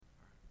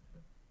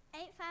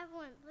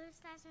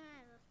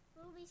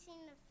we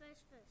sing the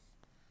first verse.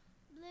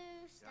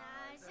 Blue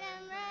skies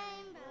and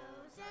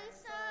rainbows and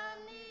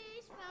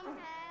sunnies from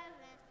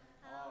heaven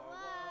are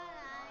what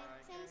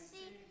I can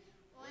see.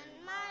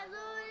 When my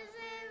Lord is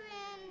there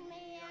in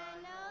me,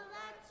 I know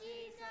that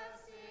Jesus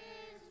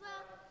is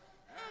well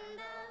and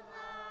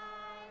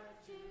alive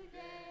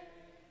today.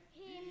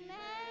 He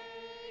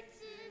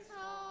makes his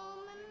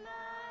home in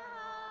my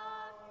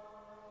heart.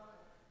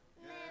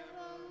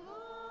 Never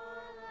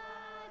more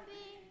I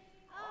be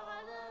all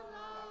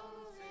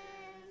alone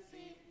and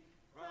see.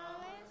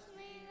 Promise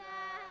me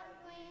that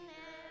we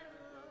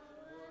never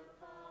would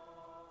part.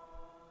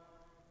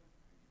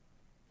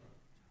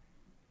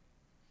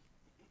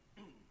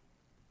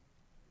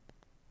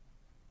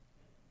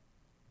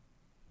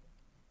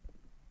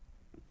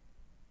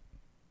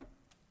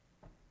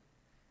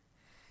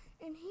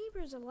 In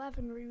Hebrews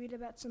 11, we read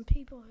about some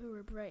people who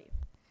were brave.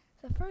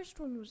 The first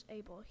one was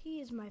Abel. He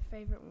is my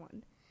favorite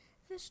one.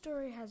 This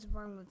story has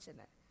violence in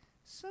it.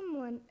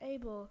 Someone,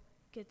 Abel,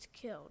 gets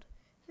killed.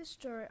 This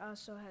story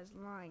also has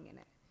lying in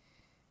it.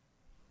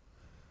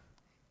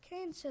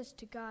 Cain says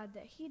to God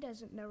that he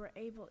doesn't know where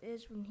Abel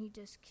is when he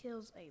just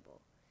kills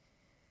Abel.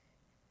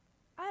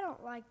 I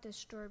don't like this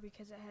story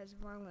because it has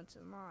violence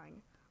and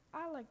lying.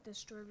 I like this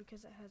story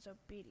because it has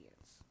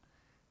obedience.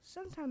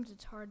 Sometimes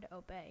it's hard to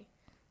obey.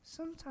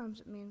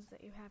 Sometimes it means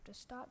that you have to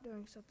stop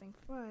doing something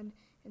fun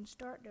and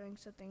start doing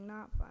something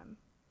not fun.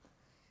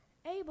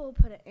 Abel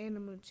put an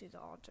animal to the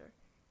altar.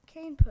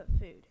 Cain put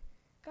food.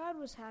 God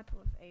was happy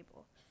with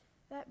Abel.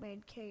 That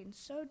made Cain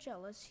so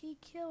jealous he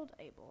killed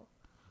Abel.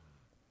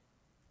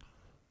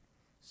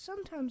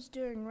 Sometimes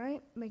doing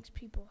right makes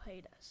people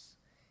hate us.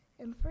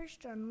 In 1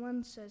 John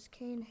 1 says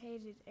Cain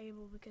hated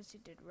Abel because he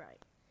did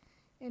right.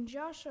 In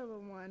Joshua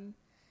 1,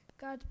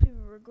 God's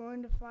people were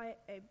going to fight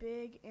a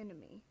big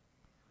enemy.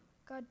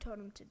 God told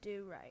him to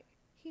do right.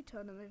 He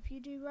told him, if you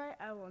do right,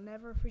 I will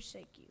never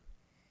forsake you.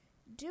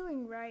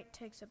 Doing right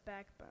takes a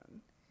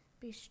backbone.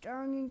 Be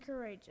strong and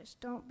courageous.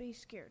 Don't be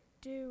scared.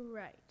 Do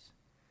right.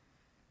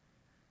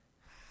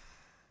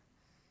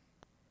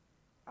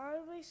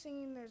 Audibly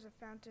singing There's a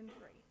Fountain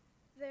Free.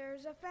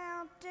 There's a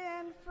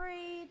fountain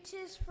free,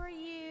 'tis for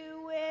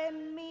you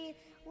and me.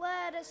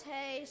 Let us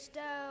haste,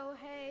 oh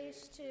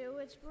haste to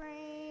its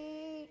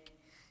brink.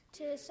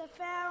 'Tis a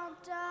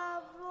fount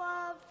of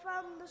love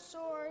from the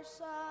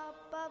source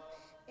above,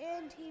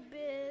 and he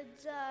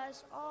bids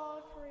us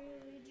all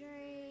freely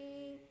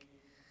drink.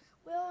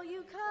 Will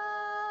you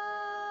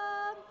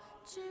come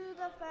to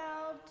the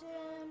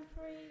fountain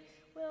free?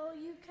 Will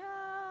you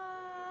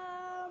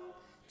come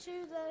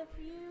to the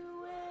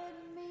you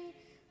and me?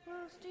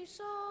 Thirsty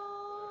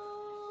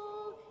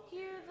soul,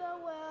 hear the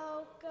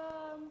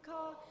welcome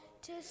call.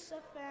 'Tis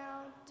a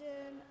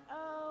fountain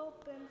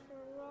open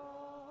for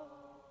all.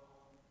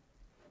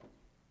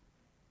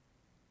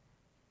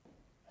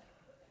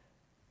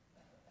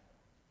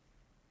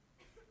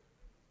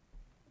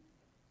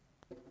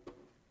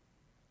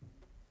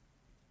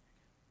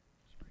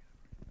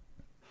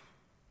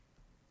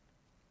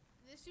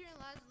 This year in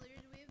Lives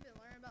Leaders, we have been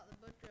learning about the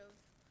book of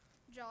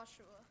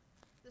Joshua.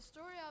 The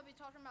story I'll be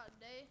talking about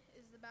today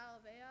is the Battle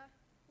of Ai,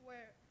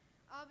 where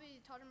I'll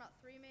be talking about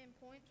three main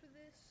points with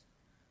this.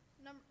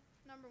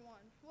 Number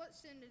one, what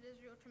sin did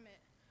Israel commit?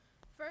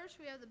 First,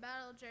 we have the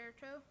Battle of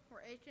Jericho,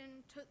 where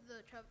Achan took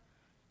the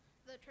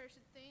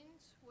accursed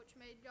things, which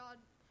made God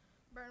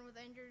burn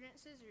with anger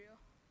against Israel.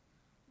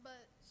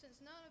 But since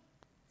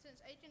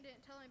Achan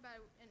didn't tell anybody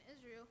in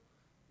Israel,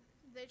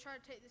 they tried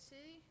to take the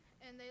city,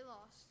 and they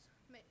lost,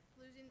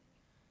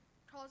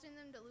 causing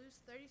them to lose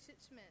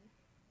 36 men.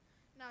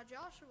 Now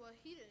Joshua,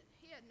 he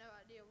had no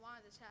idea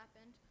why this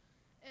happened,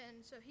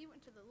 and so he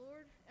went to the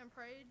Lord and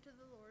prayed to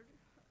the Lord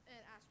and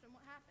asked him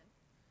what happened.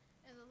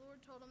 And the Lord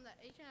told him that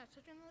Achan had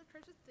taken the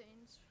accursed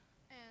things,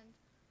 and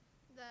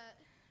that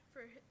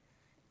for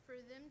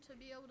them to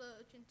be able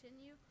to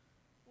continue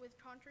with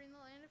conquering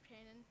the land of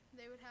Canaan,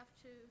 they would have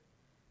to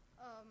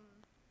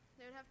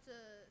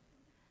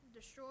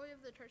destroy of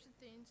the accursed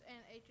things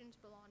and Achan's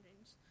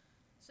belongings.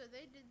 So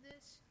they did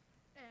this,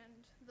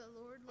 and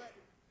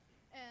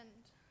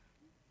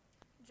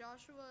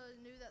Joshua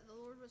knew that the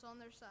Lord was on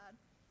their side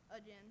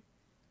again.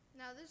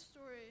 Now this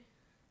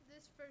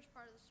first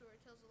part of the story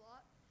tells a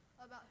lot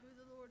about who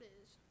the Lord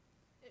is.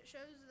 It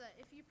shows that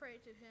if you pray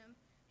to him,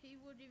 he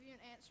will give you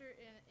an answer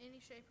in any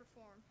shape or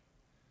form.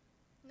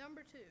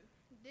 Number two,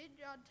 did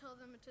God tell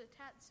them to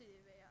attack the city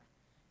of Ai?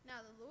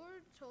 Now the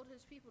Lord told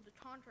his people to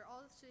conquer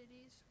all the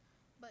cities,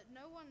 but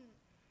no one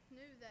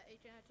knew that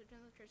Achan had taken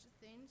the accursed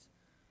things,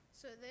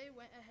 so they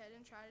went ahead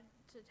and tried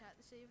to attack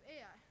the city of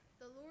Ai.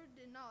 The Lord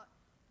did not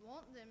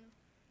want them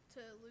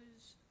to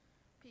lose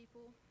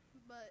people,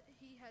 but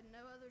he had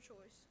no other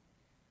choice.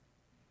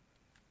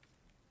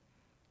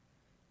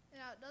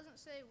 Now, it doesn't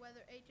say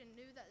whether Achan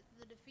knew that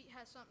the defeat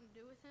had something to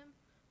do with him,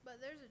 but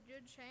there's a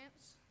good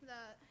chance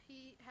that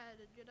he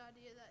had a good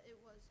idea that it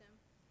was him.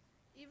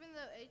 Even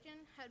though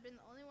Achan had been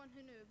the only one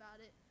who knew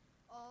about it,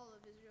 all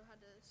of Israel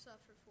had to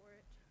suffer for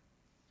it.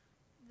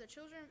 The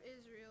children of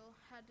Israel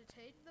had to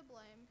take the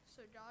blame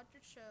so God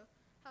could show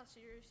how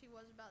serious he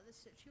was about this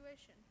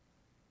situation.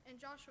 In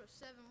Joshua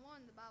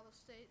 7:1, the Bible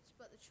states,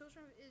 "But the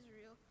children of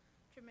Israel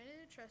committed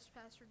a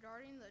trespass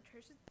regarding the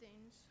accursed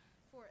things,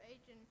 for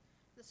Achan,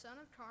 the son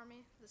of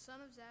Carmi, the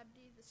son of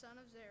Zabdi, the son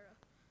of Zerah,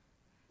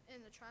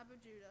 in the tribe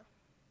of Judah."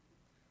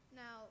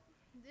 Now,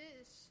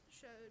 this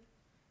showed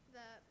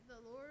that the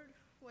Lord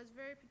was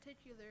very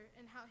particular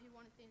in how he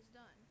wanted things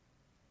done.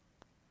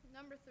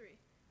 Number 3,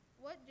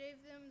 what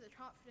gave them the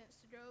confidence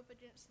to go up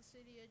against the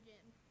city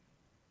again?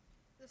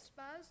 The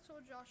spies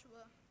told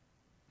Joshua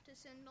to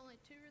send only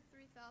 2,000 or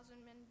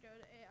 3,000 men to go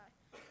to Ai.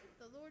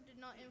 The Lord did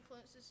not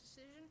influence this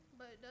decision,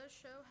 but it does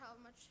show how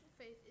much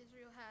faith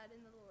Israel had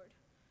in the Lord.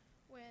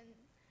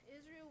 When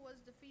Israel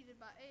was defeated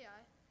by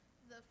Ai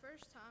the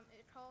first time,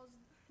 it caused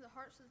the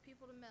hearts of the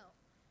people to melt.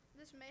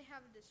 This may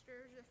have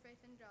discouraged their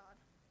faith in God,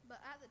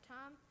 but at the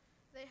time,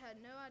 they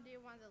had no idea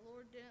why the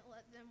Lord didn't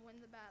let them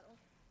win the battle.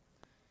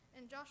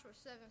 And Joshua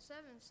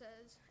 7:7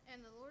 says,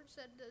 "And the Lord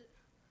said to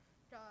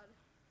God,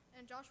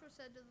 and Joshua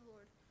said to the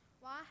Lord,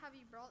 'Why have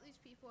you brought these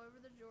people over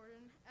the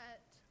Jordan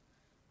at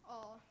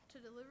all to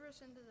deliver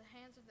us into the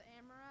hands of the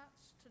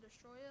Amorites to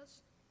destroy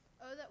us?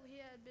 Oh, that we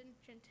had been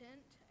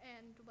content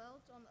and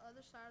dwelt on the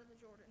other side of the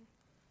Jordan.'"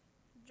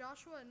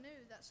 Joshua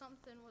knew that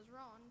something was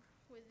wrong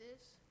with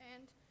this,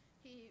 and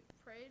he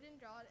prayed in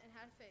God and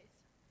had faith.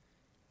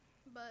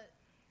 But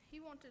he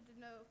wanted to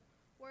know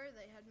where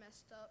they had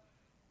messed up.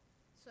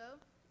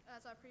 So,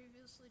 as I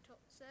previously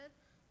said,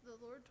 the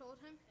Lord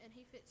told him, and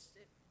he fixed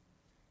it.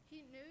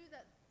 He knew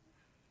that.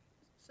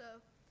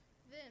 So,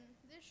 then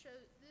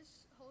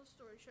this whole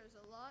story shows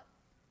a lot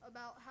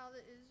about how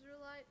the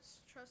Israelites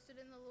trusted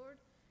in the Lord,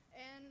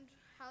 and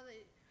how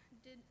they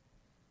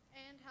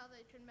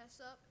could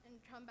mess up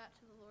and come back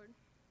to the Lord.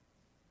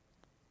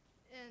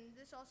 And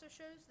this also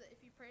shows that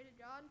if you pray to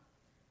God,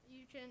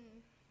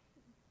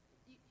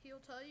 He'll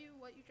tell you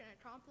what you can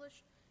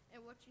accomplish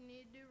and what you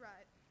need to do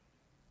right.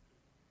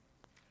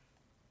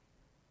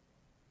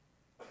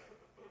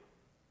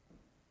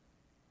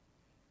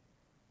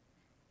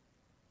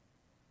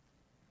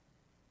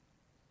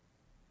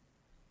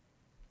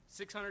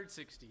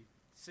 $660.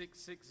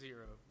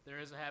 There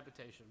is a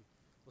habitation.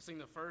 We'll sing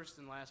the first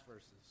and last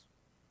verses.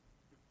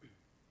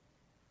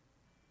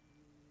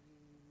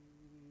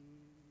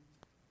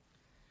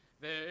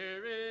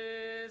 There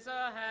is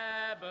a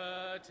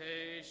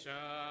habitation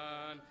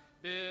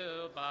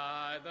built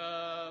by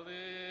the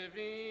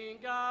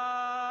living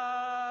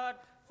God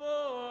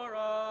for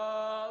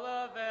all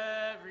of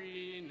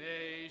every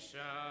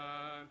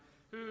nation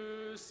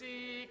who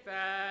seek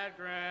that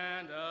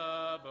grand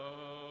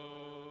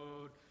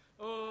abode.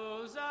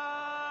 O Zion,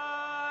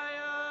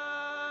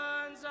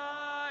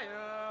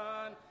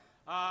 Zion,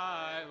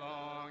 I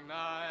long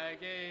thy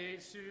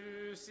gates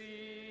to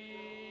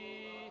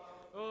see.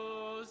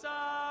 O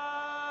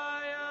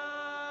Zion,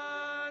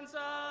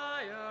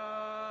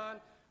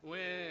 Zion,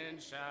 when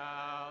shall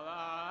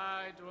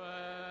I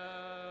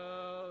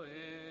dwell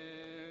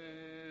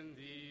in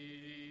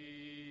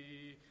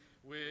thee?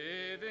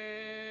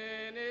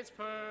 Within its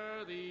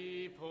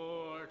pearly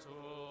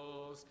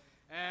portals,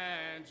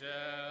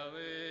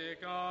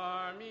 angelic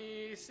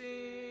armies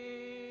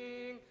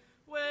sing,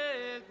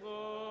 with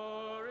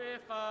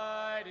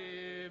glorified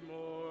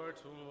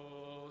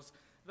immortals,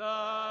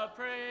 the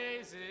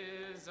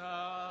praises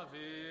of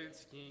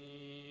its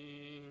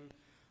King.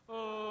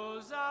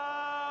 O Zion,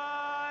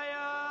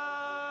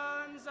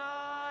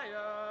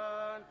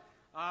 Zion,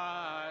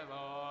 I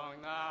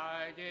long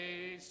thy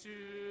gates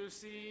to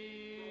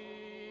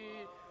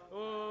see.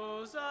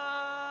 O Zion,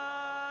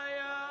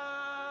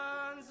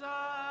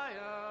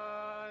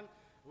 Zion,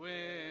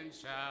 when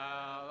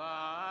shall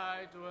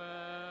I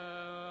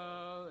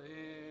dwell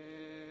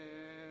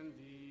in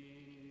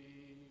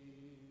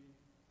thee?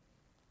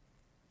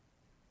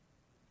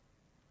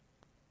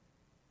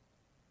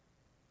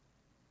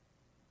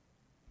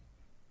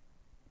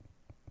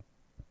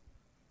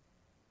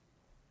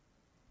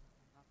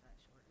 Not that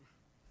short.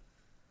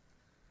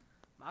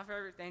 My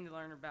favorite thing to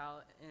learn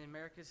about in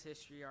America's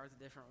history are the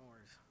different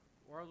wars.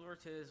 World War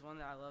II is one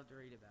that I love to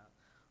read about.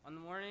 On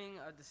the morning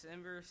of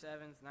December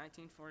 7th,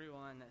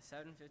 1941, at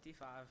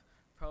 7:55,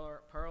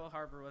 Pearl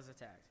Harbor was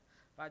attacked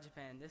by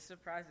Japan. This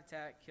surprise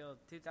attack killed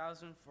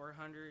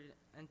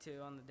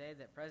 2,402 on the day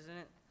that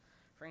President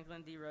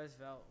Franklin D.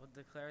 Roosevelt would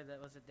declare that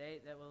was a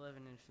date that will live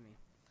in infamy.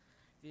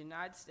 The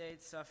United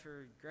States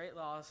suffered great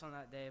loss on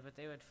that day, but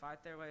they would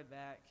fight their way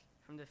back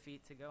from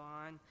defeat to go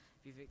on,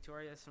 be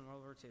victorious in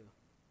World War II.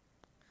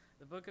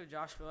 The book of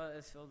Joshua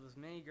is filled with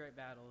many great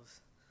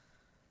battles.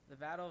 The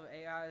Battle of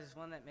Ai is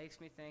one that makes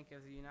me think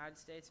of the United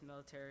States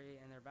military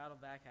and their battle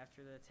back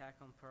after the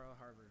attack on Pearl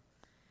Harbor.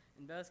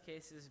 In both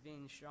cases,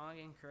 being strong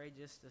and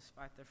courageous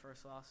despite their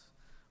first loss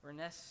were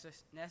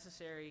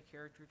necessary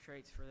character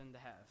traits for them to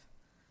have.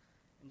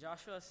 In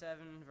Joshua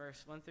 7,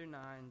 verse 1 through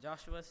 9,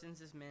 Joshua sends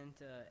his men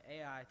to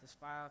Ai to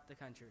spy out the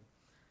country.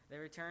 They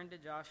return to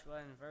Joshua,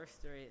 and in verse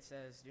 3 it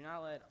says, "Do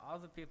not let all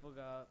the people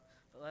go up,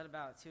 but let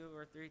about 2,000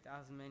 or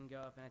 3,000 men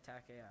go up and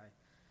attack Ai.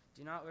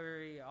 Do not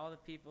worry all the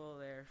people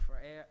there,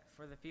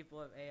 for the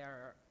people of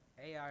Ai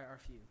are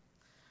few."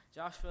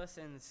 Joshua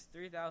sends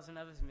 3,000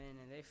 of his men,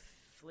 and they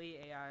flee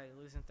Ai,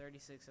 losing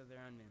 36 of their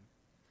own men.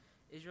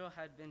 Israel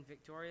had been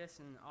victorious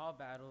in all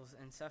battles,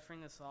 and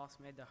suffering this loss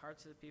made the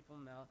hearts of the people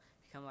melt,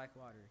 become like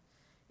water.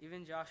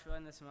 Even Joshua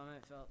in this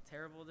moment felt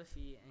terrible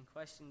defeat and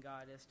questioned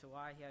God as to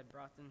why he had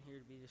brought them here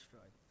to be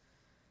destroyed.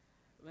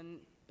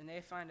 When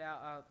they found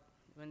out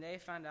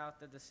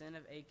that the sin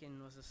of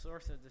Achan was the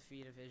source of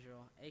defeat of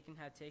Israel, Achan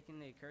had taken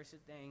the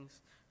accursed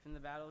things from the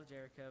battle of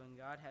Jericho, and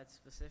God had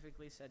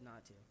specifically said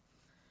not to.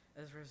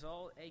 As a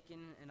result,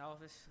 Achan and all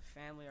of his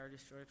family are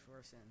destroyed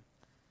for sin.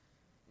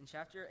 In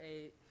chapter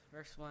 8,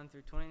 verse 1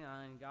 through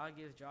 29, God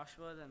gives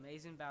Joshua the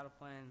amazing battle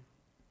plan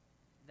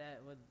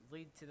that would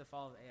lead to the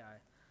fall of Ai.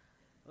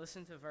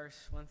 Listen to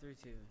verse 1 through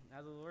 2.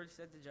 Now the Lord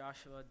said to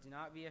Joshua, "Do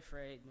not be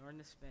afraid nor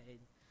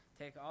dismayed.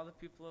 Take all the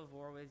people of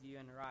war with you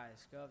and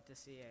arise, go up to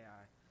see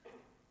Ai.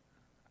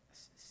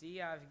 See,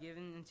 I have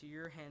given into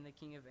your hand the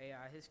king of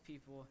Ai, his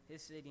people,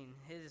 his city, and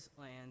his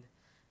land,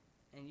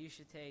 and you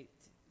should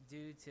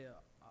do to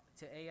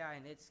Ai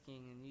and its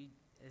king,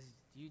 as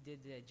you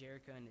did to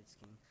Jericho and its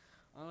king.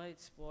 Only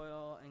its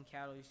spoil and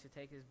cattle you should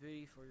take as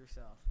booty for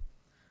yourself.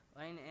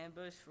 Lay an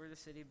ambush for the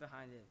city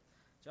behind it."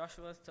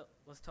 Joshua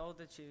was told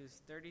to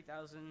choose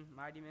 30,000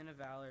 mighty men of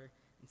valor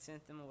and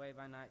sent them away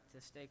by night to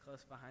stay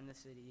close behind the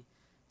city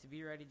to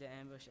be ready to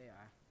ambush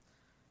Ai.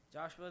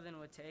 Joshua then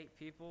would take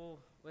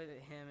people with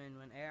him, and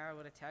when Ai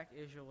would attack,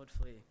 Israel would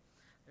flee.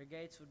 Their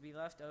gates would be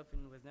left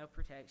open with no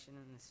protection,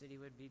 and the city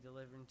would be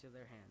delivered into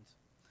their hands.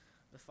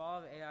 The fall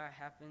of Ai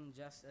happened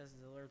just as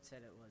the Lord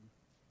said it would.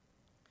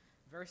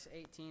 Verse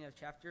 18 of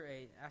chapter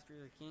 8,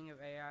 after the king of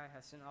Ai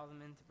has sent all the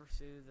men to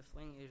pursue the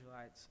fleeing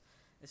Israelites,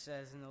 it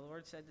says, "And the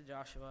Lord said to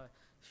Joshua,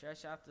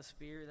 stretch out the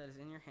spear that is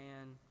in your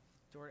hand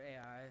toward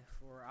Ai,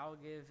 for I will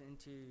give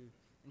into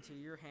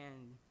your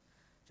hand."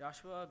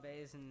 Joshua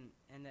obeys, and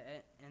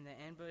the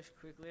ambush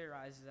quickly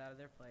arises out of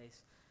their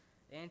place.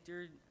 They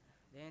entered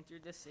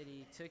the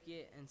city, took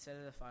it, and set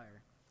it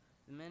afire.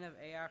 The men of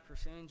Ai,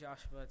 pursuing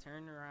Joshua,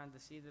 turned around to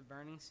see the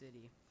burning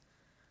city.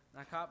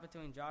 Now caught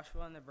between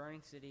Joshua and the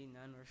burning city,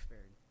 none were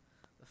spared.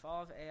 The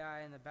fall of Ai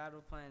and the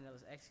battle plan that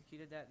was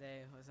executed that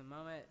day was a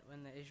moment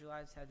when the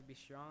Israelites had to be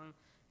strong and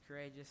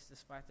courageous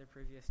despite their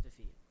previous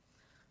defeat.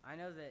 I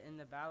know that in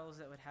the battles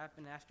that would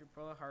happen after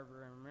Pearl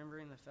Harbor, and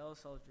remembering the fellow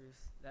soldiers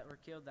that were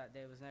killed that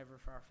day was never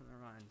far from their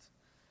minds.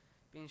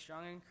 Being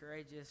strong and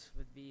courageous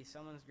would be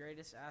someone's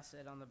greatest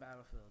asset on the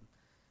battlefield.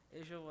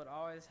 Israel would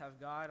always have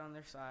God on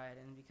their side,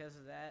 and because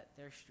of that,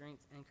 their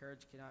strength and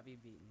courage could not be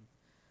beaten.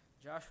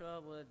 Joshua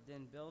would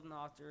then build an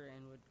altar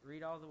and would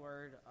read all the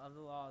word of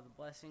the law, the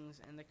blessings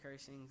and the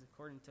cursings,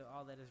 according to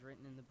all that is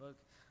written in the book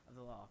of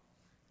the law.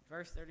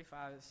 Verse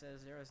 35, it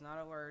says, "There was not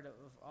a word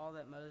of all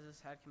that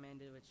Moses had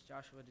commanded which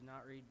Joshua did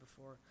not read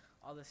before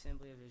all the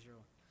assembly of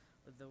Israel,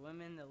 with the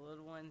women, the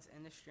little ones,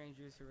 and the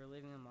strangers who were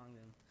living among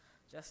them.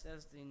 Just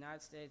as the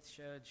United States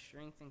showed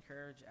strength and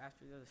courage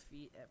after the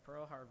defeat at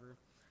Pearl Harbor,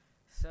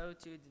 so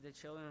too did the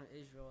children of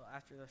Israel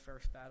after the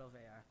first battle of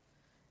Ai.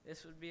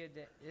 This would be a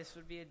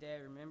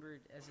day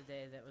remembered as a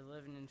day that would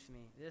live in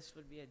infamy. This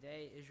would be a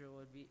day Israel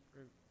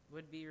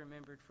would be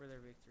remembered for their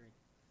victory."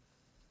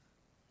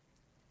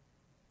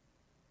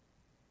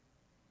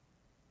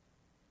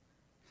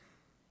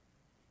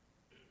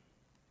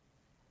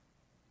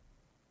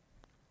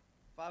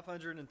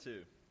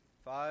 $502.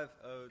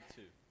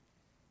 502.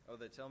 Oh,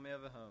 they tell me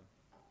of a home.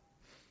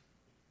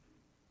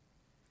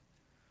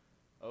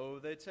 Oh,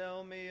 they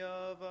tell me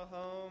of a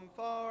home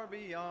far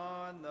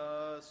beyond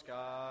the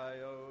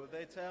sky. Oh,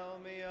 they tell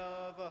me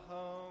of a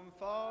home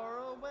far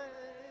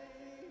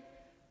away.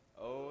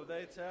 Oh,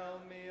 they tell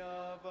me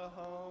of a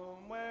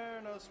home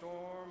where no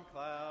storm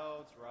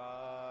clouds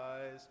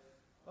rise.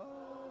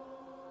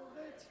 Oh,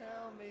 they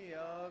tell me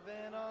of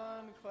an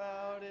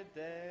unclouded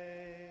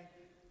day.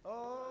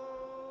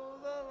 Oh,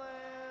 the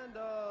land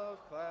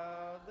of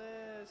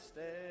cloudless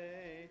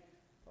day.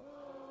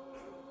 Oh,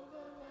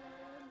 the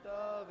land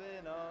of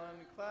an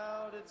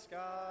unclouded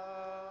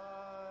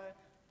sky.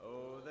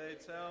 Oh, they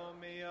tell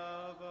me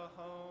of a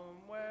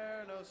home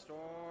where no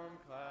storm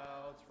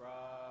clouds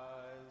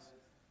rise.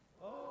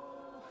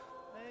 Oh,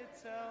 they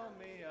tell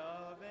me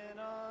of an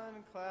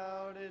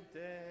unclouded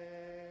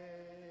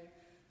day.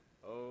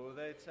 Oh,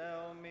 they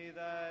tell me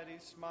that he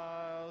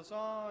smiles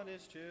on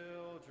his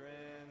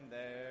children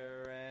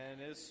there,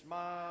 and his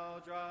smile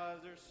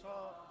drives their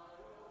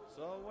sorrows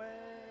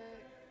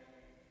away.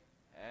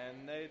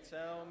 And they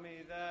tell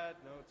me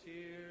that no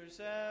tears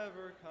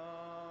ever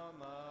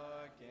come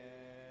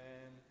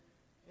again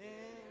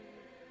in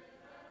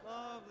the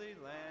lovely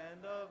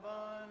land of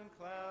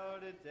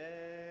unclouded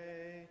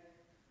day.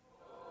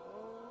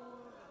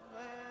 Oh, the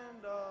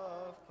land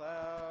of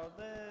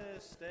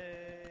cloudless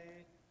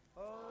day.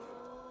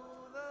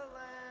 Oh, the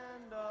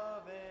land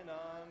of an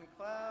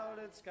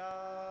unclouded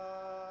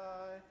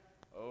sky.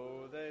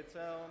 Oh, they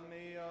tell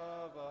me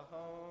of a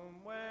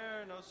home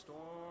where no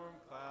storm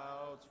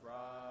clouds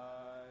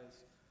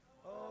rise.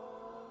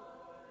 Oh,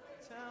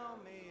 they tell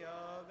me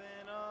of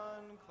an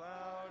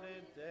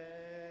unclouded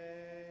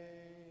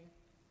day.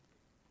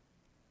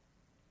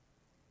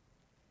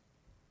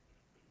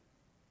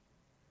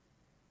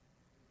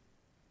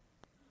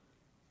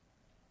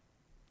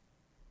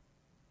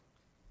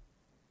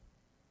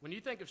 When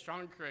you think of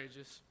strong and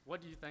courageous,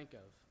 what do you think of?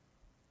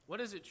 What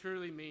does it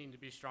truly mean to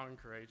be strong and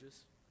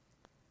courageous?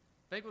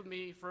 Think with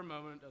me for a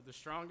moment of the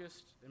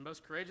strongest and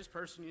most courageous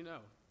person you know.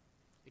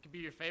 It could be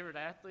your favorite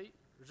athlete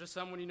or just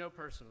someone you know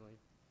personally.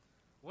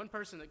 One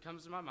person that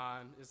comes to my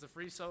mind is the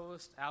free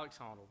soloist Alex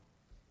Honnold.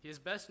 He is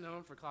best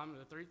known for climbing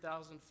the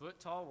 3,000-foot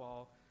tall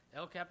wall,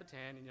 El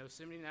Capitan in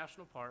Yosemite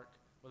National Park,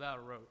 without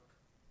a rope.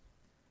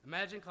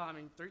 Imagine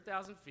climbing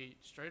 3,000 feet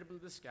straight up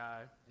into the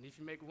sky, and if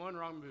you make one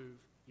wrong move,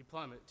 you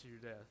plummet to your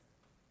death.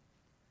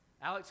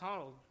 Alex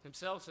Honnold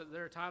himself said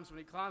there are times when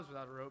he climbs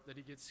without a rope that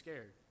he gets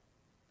scared.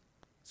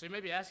 So you may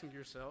be asking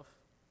yourself,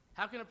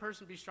 how can a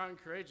person be strong and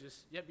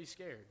courageous yet be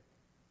scared?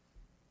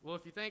 Well,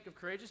 if you think of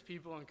courageous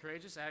people and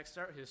courageous acts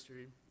throughout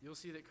history, you'll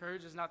see that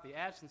courage is not the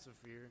absence of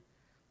fear,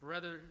 but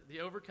rather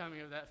the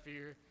overcoming of that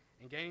fear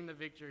and gaining the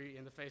victory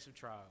in the face of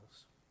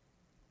trials.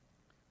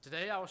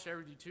 Today, I will share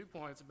with you 2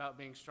 points about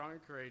being strong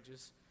and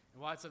courageous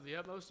and why it's of the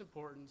utmost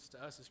importance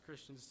to us as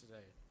Christians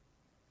today.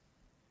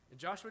 In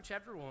Joshua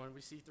chapter 1,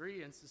 we see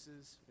 3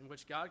 instances in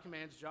which God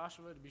commands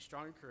Joshua to be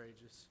strong and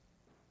courageous.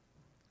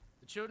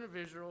 The children of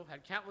Israel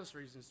had countless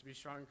reasons to be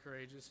strong and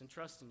courageous and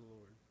trust in the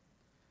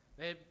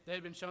Lord. They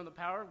had been shown the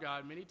power of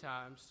God many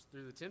times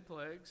through the 10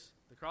 plagues,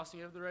 the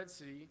crossing of the Red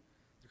Sea,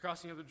 the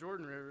crossing of the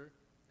Jordan River,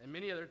 and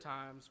many other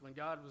times when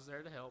God was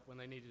there to help when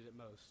they needed it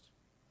most.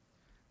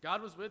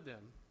 God was with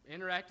them,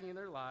 interacting in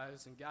their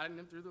lives and guiding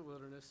them through the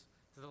wilderness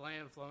to the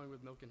land flowing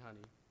with milk and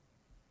honey.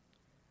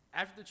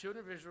 After the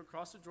children of Israel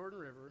cross the Jordan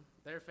River,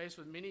 they are faced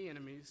with many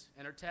enemies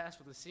and are tasked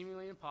with the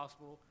seemingly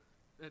impossible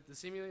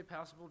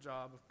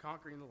job of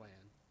conquering the land.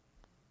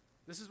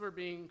 This is where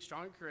being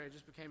strong and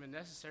courageous became a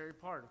necessary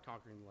part of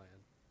conquering the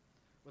land.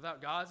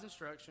 Without God's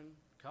instruction,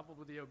 coupled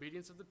with the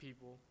obedience of the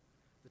people,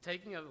 the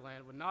taking of the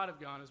land would not have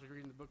gone as we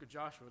read in the book of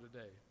Joshua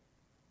today.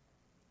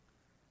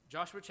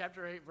 Joshua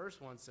chapter 8, verse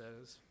 1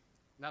 says,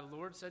 "Now the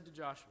Lord said to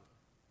Joshua,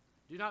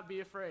 'Do not be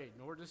afraid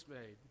nor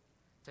dismayed.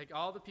 Take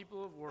all the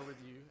people of war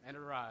with you and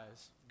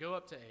arise, go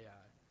up to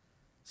Ai.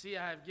 See,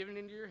 I have given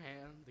into your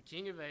hand the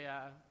king of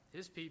Ai,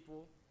 his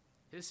people,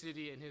 his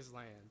city, and his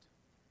land.'"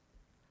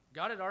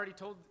 God had already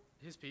told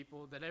his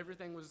people that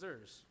everything was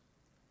theirs.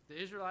 The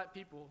Israelite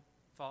people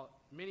fought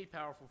many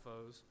powerful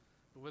foes,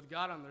 but with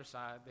God on their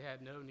side, they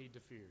had no need to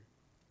fear.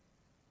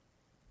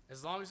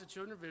 As long as the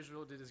children of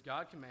Israel did as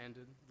God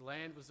commanded, the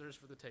land was theirs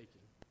for the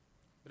taking.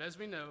 But as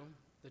we know,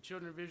 the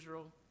children of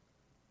Israel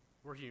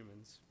were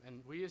humans,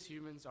 and we as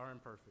humans are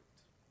imperfect.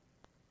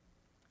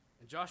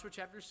 In Joshua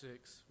chapter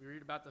 6, we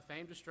read about the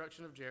famed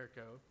destruction of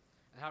Jericho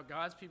and how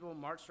God's people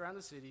marched around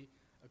the city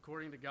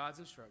according to God's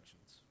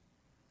instructions.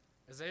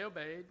 As they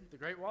obeyed, the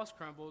great walls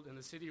crumbled and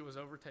the city was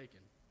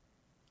overtaken.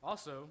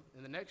 Also,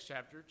 in the next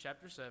chapter,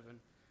 chapter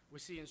 7, we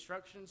see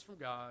instructions from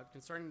God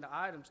concerning the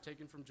items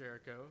taken from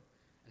Jericho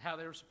and how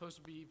they were supposed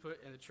to be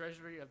put in the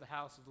treasury of the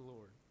house of the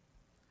Lord.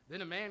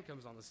 Then a man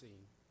comes on the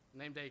scene,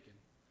 named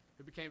Achan,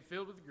 who became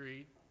filled with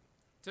greed,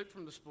 took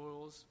from the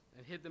spoils,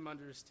 and hid them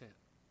under his tent.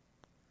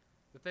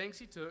 The things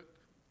he took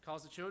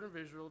caused the children of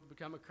Israel to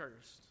become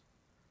accursed.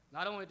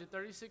 Not only did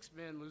 36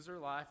 men lose their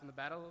life in the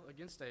battle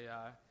against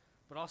Ai,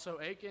 but also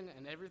Achan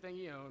and everything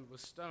he owned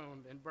was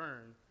stoned and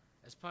burned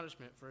as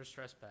punishment for his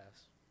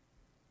trespass.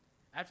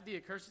 After the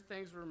accursed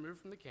things were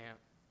removed from the camp,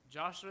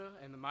 Joshua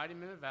and the mighty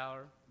men of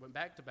valor went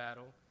back to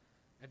battle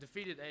and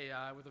defeated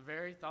Ai with a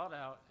very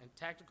thought-out and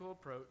tactical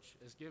approach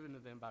as given to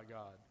them by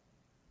God.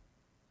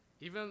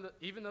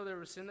 Even though there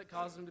was sin that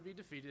caused them to be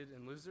defeated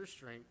and lose their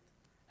strength,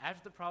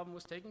 after the problem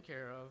was taken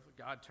care of,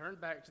 God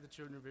turned back to the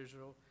children of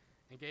Israel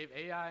and gave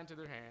Ai into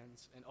their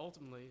hands, and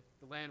ultimately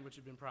the land which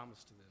had been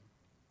promised to them.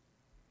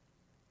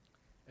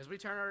 As we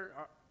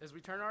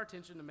turn our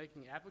attention to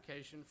making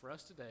application for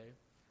us today,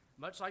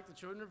 much like the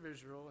children of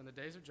Israel in the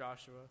days of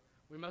Joshua,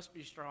 we must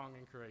be strong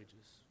and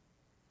courageous.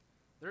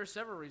 There are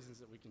several reasons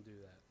that we can do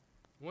that.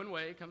 One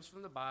way comes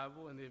from the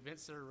Bible and the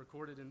events that are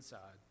recorded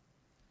inside.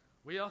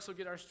 We also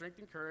get our strength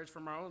and courage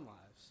from our own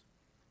lives.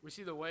 We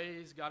see the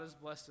ways God has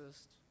blessed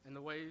us and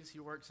the ways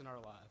he works in our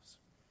lives.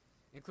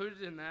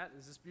 Included in that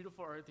is this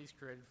beautiful earth he's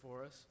created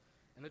for us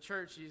and the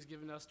church he has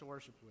given us to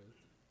worship with.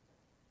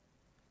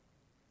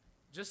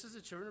 Just as the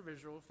children of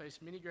Israel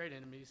faced many great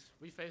enemies,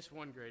 we face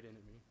one great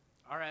enemy,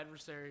 our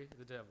adversary,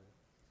 the devil.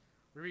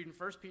 We read in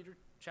 1 Peter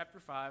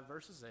chapter 5,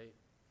 verses 8,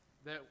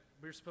 that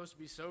we're supposed to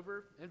be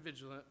sober and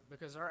vigilant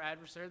because our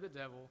adversary, the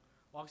devil,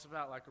 walks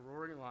about like a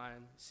roaring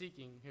lion,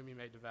 seeking whom he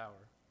may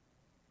devour.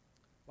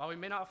 While we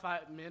may not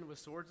fight men with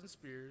swords and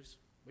spears,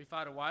 we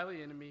fight a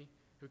wily enemy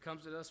who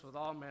comes at us with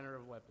all manner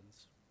of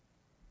weapons.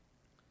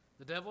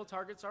 The devil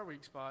targets our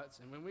weak spots,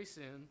 and when we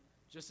sin,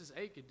 just as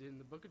Achan did in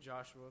the book of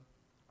Joshua,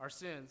 our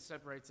sin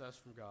separates us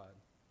from God.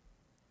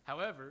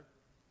 However,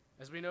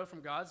 as we know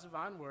from God's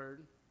divine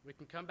word, we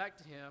can come back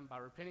to him by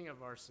repenting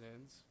of our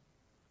sins,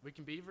 we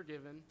can be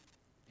forgiven,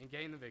 and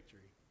gain the victory.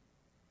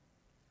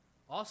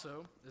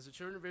 Also, as the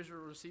children of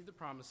Israel receive the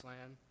promised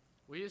land,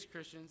 we as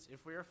Christians,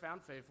 if we are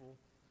found faithful,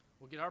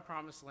 will get our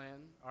promised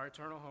land, our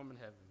eternal home in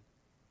heaven.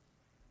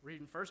 Read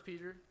in 1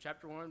 Peter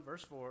chapter 1,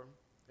 verse 4,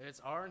 that it's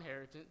our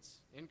inheritance,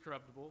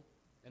 incorruptible,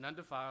 and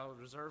undefiled,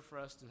 reserved for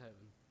us in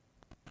heaven.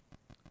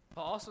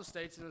 Paul also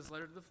states in his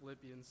letter to the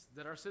Philippians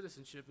that our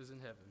citizenship is in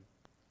heaven,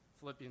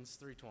 Philippians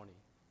 3:20.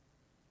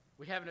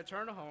 We have an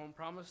eternal home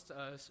promised to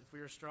us if we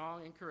are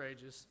strong and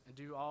courageous and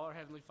do all our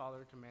Heavenly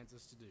Father commands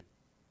us to do.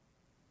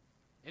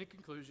 In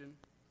conclusion,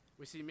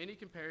 we see many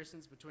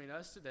comparisons between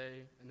us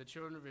today and the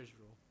children of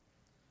Israel.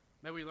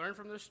 May we learn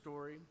from their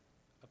story,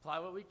 apply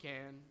what we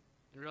can,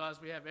 and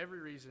realize we have every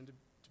reason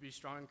to be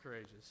strong and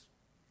courageous.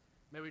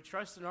 May we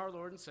trust in our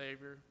Lord and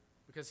Savior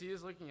because he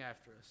is looking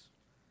after us.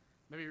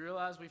 May we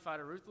realize we fight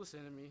a ruthless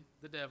enemy,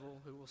 the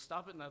devil, who will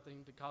stop at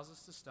nothing to cause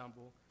us to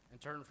stumble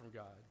and turn from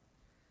God.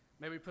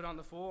 May we put on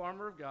the full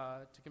armor of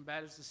God to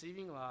combat his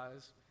deceiving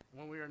lies, and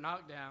when we are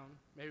knocked down,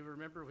 may we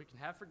remember we can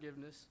have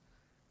forgiveness,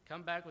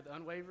 come back with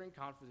unwavering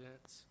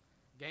confidence,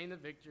 gain the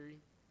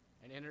victory,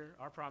 and enter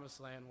our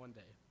promised land one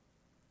day.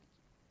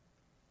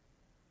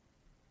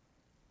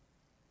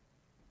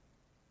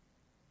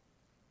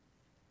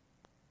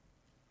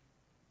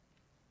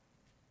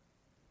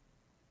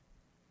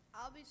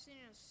 I'll be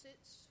singing a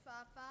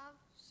 655,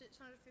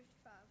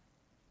 655.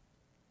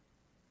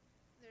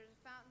 There's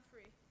a fountain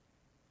free.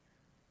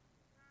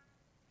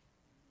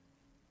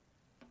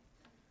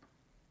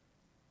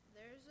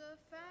 There's a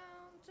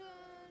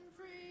fountain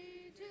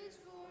free, 'tis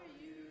for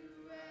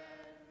you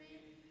and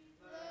me.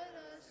 Let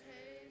us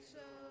haste,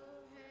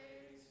 oh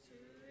haste to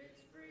its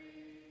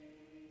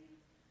spring.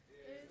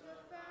 There's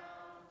a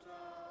fount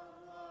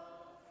of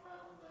love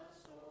from the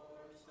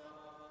source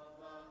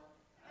above,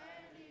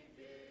 and he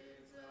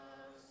bids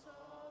us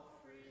all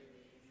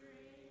freely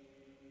drink.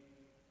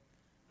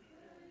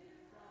 Will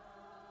you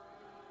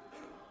come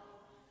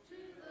to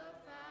the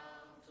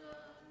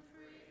fountain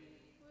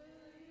free?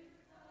 Will you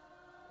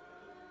come?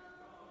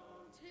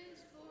 'Tis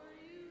for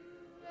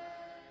you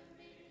and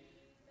me,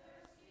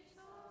 thirsty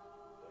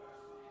soul.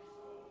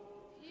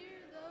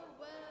 Hear the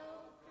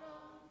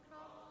welcome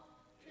call.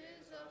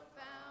 'Tis a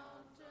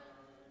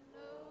fountain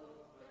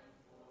open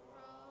for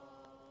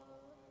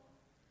all.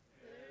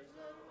 There's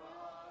a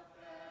rock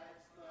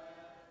that's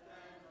cleft,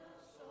 and the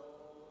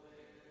soul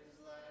is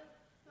left,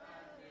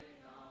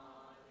 battling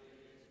on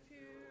his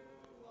pure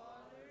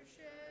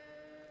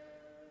watershed.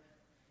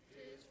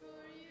 'Tis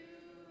for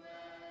you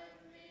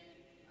and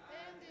me,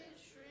 and this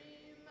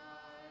stream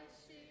I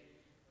see.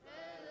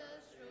 Let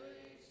us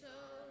rejoice so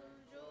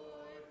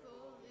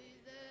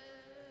joyfully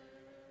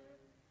there.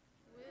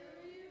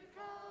 Will you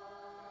come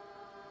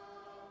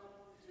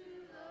to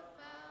the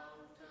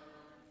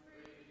fountain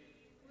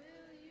free?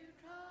 Will you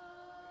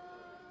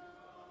come?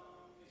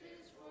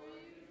 'Tis for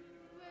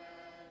you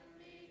and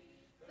me,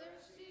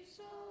 thirsty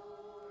soul.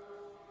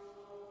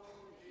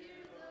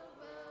 Hear the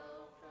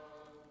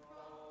welcome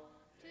call.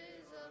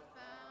 'Tis a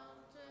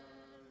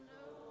fountain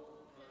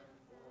open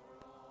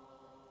for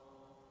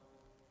all.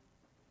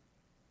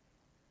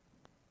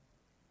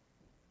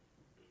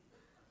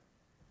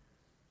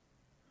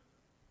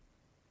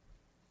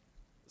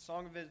 The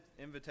song of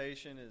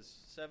invitation is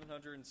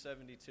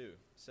 772.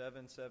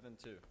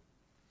 772.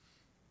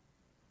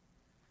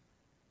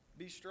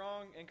 Be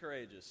strong and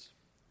courageous.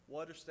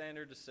 What a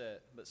standard to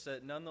set, but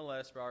set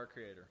nonetheless by our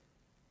Creator.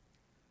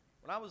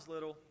 When I was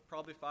little,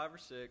 probably 5 or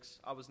 6,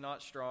 I was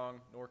not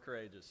strong nor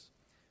courageous.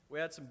 We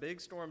had some big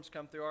storms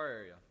come through our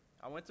area.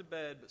 I went to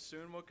bed, but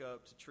soon woke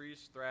up to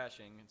trees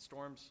thrashing and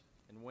storms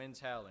and winds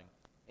howling,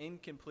 in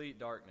complete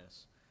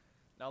darkness.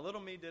 Now,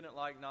 little me didn't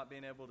like not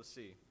being able to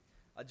see.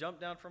 I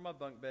jumped down from my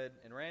bunk bed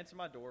and ran to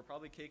my door,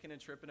 probably kicking and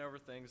tripping over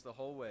things the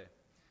whole way.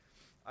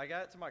 I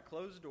got to my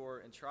closed door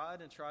and tried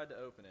to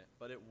open it,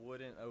 but it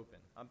wouldn't open.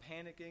 I'm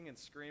panicking and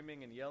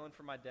screaming and yelling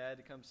for my dad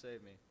to come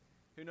save me.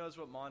 Who knows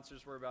what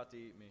monsters were about to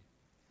eat me.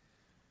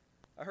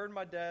 I heard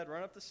my dad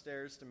run up the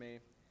stairs to me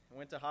and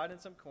went to hide in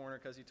some corner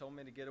because he told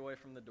me to get away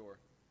from the door.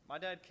 My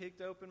dad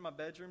kicked open my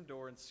bedroom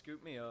door and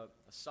scooped me up,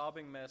 a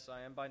sobbing mess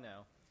I am by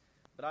now.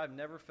 But I've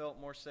never felt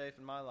more safe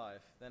in my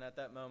life than at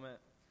that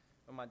moment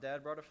when my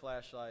dad brought a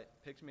flashlight,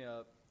 picked me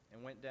up,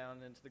 and went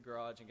down into the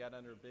garage and got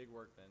under a big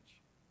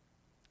workbench.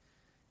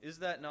 Is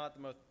that not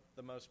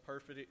the most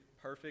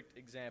perfect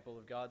example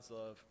of God's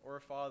love or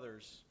a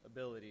father's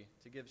ability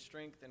to give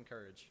strength and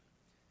courage?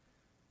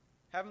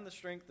 Having the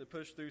strength to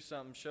push through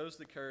something shows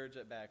the courage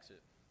that backs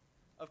it.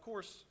 Of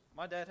course,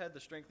 my dad had the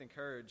strength and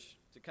courage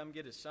to come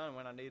get his son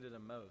when I needed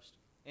him most.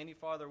 Any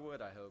father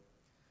would, I hope.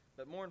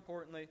 But more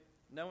importantly,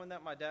 knowing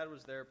that my dad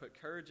was there put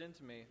courage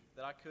into me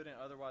that I couldn't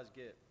otherwise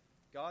get.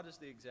 God is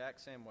the exact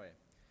same way.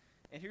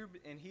 And here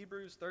in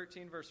Hebrews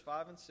 13, verse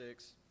 5 and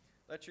 6,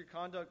 let your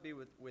conduct be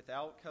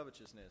without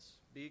covetousness.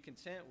 Be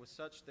content with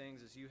such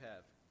things as you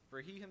have. For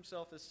he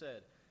himself has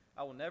said,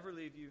 I will never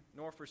leave you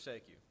nor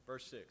forsake you.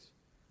 Verse 6.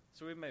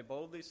 So we may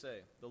boldly say,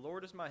 the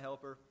Lord is my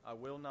helper, I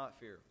will not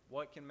fear.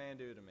 What can man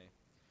do to me?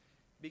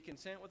 Be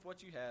content with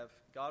what you have.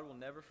 God will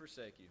never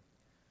forsake you.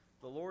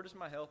 The Lord is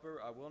my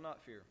helper, I will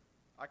not fear.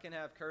 I can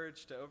have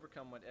courage to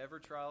overcome whatever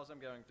trials I'm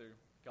going through.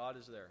 God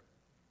is there.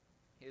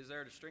 He is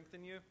there to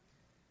strengthen you.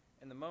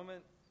 In the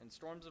moment and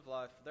storms of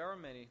life, there are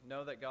many.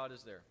 Know that God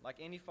is there. Like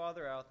any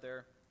father out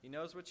there, he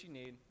knows what you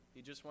need.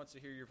 He just wants to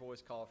hear your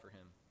voice call for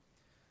him.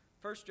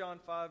 1 John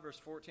 5, verse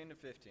 14 and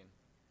 15.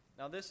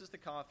 Now this is the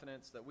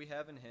confidence that we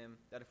have in him,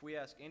 that if we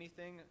ask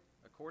anything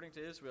according to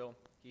his will,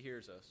 he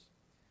hears us.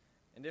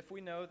 And if we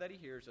know that he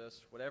hears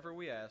us, whatever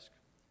we ask,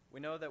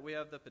 we know that we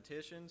have the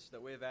petitions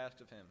that we have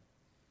asked of him.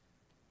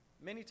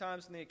 Many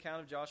times in the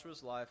account of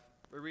Joshua's life,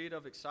 we read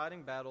of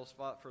exciting battles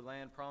fought for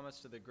land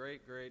promised to the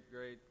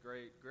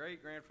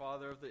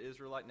great-great-great-great-great-grandfather of the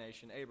Israelite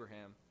nation,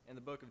 Abraham, in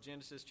the book of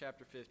Genesis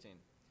chapter 15.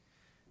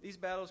 These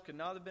battles could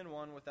not have been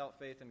won without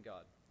faith in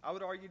God. I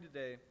would argue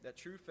today that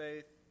true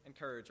faith and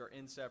courage are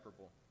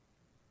inseparable.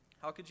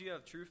 How could you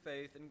have true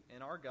faith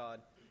in our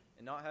God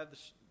and not have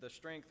the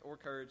strength or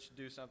courage to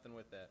do something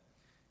with that?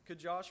 Could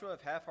Joshua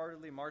have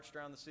half-heartedly marched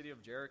around the city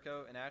of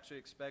Jericho and actually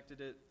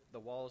expected the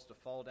walls to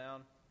fall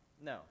down?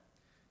 No.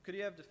 Could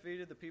he have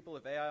defeated the people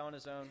of Ai on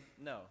his own?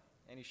 No,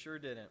 and he sure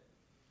didn't.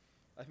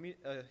 A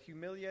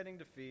humiliating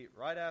defeat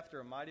right after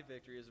a mighty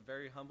victory is a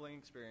very humbling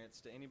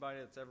experience to anybody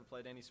that's ever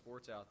played any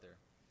sports out there.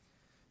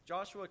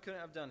 Joshua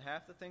couldn't have done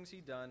half the things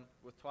he'd done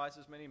with twice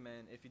as many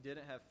men if he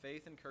didn't have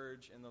faith and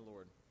courage in the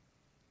Lord.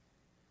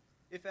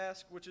 If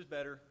asked which is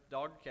better,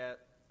 dog or cat,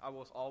 I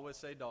will always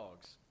say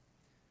dogs.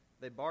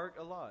 They bark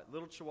a lot,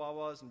 little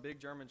Chihuahuas and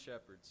big German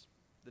Shepherds.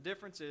 The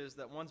difference is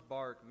that one's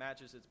bark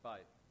matches its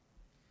bite.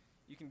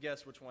 You can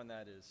guess which one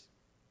that is.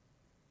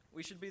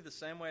 We should be the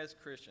same way as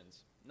Christians.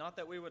 Not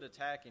that we would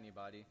attack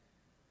anybody,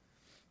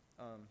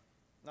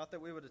 not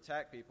that we would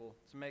attack people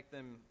to make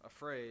them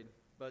afraid,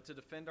 but to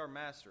defend our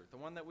master, the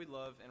one that we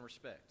love and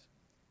respect.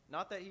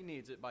 Not that he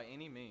needs it by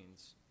any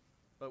means,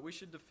 but we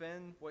should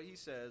defend what he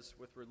says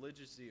with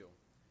religious zeal.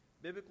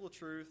 Biblical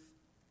truth,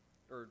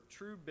 or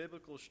true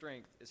biblical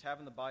strength, is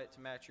having the bite to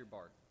match your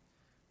bark.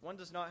 One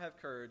does not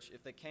have courage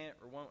if they can't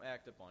or won't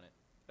act upon it.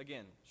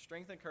 Again,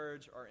 strength and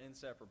courage are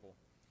inseparable.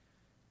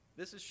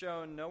 This is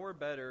shown nowhere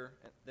better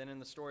than in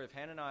the story of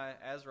Hananiah,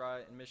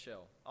 Azariah, and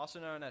Mishael, also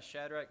known as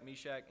Shadrach,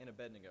 Meshach, and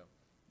Abednego.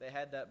 They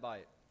had that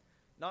bite.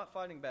 Not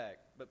fighting back,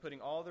 but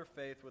putting all their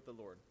faith with the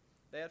Lord.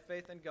 They had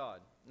faith in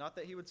God, not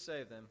that he would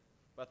save them,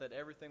 but that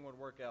everything would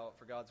work out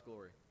for God's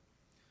glory.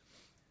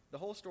 The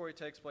whole story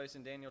takes place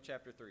in Daniel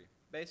chapter 3.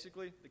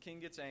 Basically, the king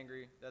gets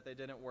angry that they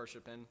didn't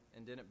worship him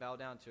and didn't bow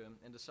down to him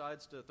and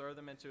decides to throw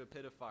them into a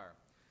pit of fire.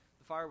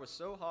 The fire was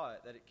so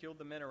hot that it killed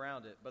the men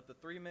around it, but the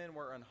 3 men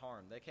were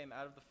unharmed. They came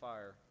out of the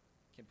fire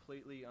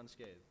completely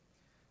unscathed.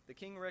 The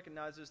king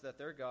recognizes that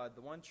their God,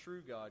 the one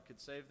true God,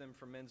 could save them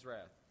from men's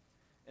wrath.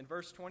 In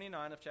verse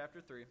 29 of chapter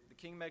 3, the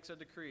king makes a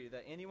decree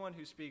that anyone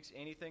who speaks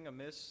anything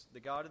amiss the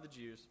God of the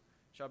Jews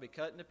shall be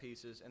cut into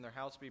pieces and their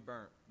house be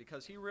burnt,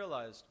 because he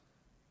realized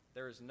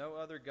there is no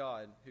other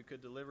God who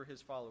could deliver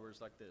his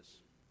followers like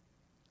this.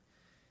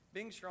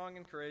 Being strong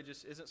and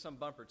courageous isn't some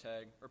bumper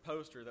tag or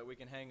poster that we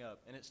can hang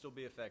up and it still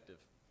be effective.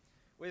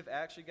 We've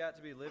actually got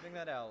to be living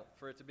that out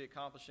for it to be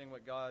accomplishing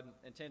what God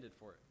intended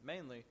for it,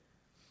 mainly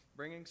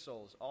bringing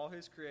souls, all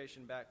his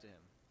creation, back to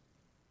him,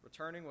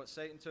 returning what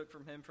Satan took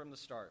from him from the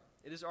start.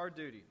 It is our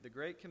duty, the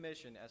Great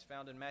Commission, as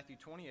found in Matthew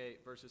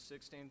 28, verses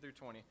 16 through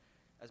 20,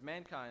 as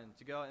mankind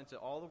to go out into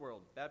all the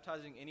world,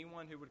 baptizing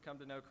anyone who would come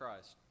to know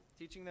Christ,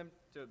 teaching them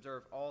to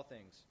observe all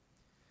things.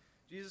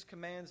 Jesus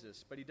commands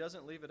this, but he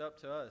doesn't leave it up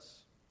to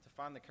us to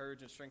find the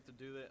courage and strength to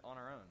do it on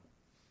our own.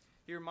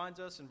 He reminds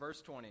us in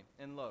verse 20,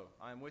 and lo,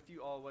 I am with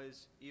you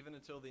always, even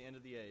until the end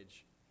of the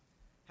age.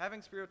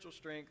 Having spiritual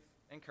strength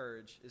and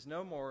courage is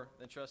no more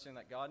than trusting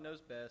that God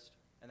knows best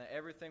and that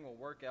everything will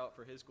work out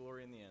for his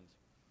glory in the end.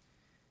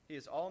 He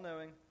is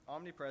all-knowing,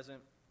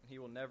 omnipresent, and he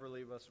will never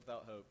leave us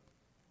without hope.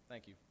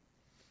 Thank you.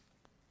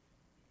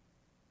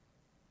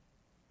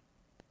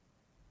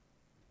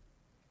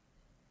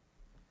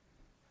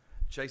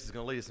 Chase is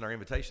going to lead us in our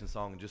invitation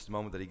song in just a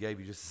moment that he gave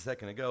you just a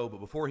second ago. But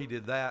before he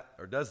did that,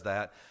 or does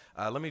that,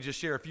 let me just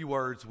share a few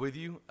words with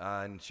you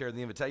and share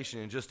the invitation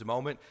in just a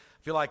moment.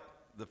 I feel like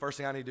the first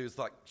thing I need to do is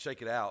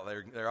shake it out.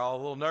 They're all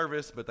a little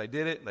nervous, but they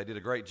did it. They did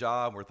a great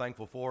job. We're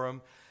thankful for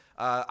them.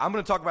 I'm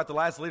going to talk about the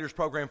Lads Leaders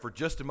program for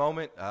just a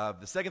moment.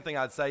 The second thing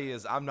I'd say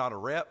is I'm not a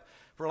rep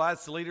for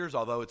Lads to Leaders,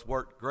 although it's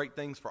worked great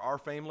things for our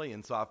family,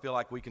 and so I feel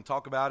like we can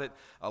talk about it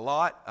a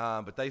lot,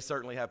 but they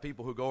certainly have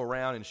people who go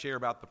around and share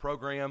about the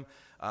program.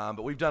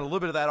 But we've done a little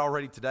bit of that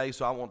already today,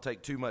 so I won't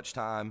take too much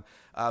time.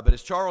 But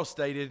as Charles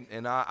stated,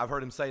 and I've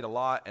heard him say it a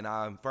lot, and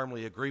I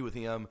firmly agree with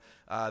him,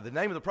 the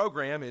name of the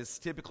program is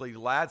typically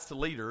Lads to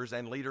Leaders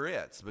and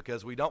Leaderettes,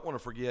 because we don't want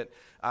to forget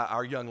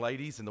our young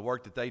ladies and the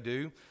work that they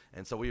do,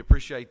 and so we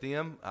appreciate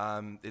them.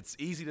 It's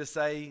easy to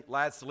say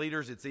Lads to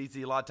Leaders. It's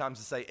easy a lot of times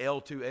to say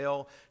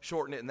L2L,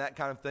 shorten it and that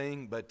kind of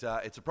thing, but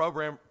it's a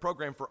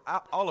program for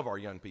all of our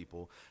young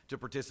people to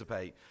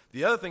participate.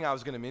 The other thing I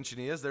was going to mention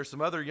is there's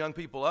some other young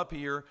people up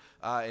here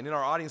and in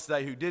our audience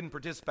today who didn't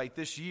participate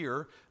this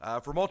year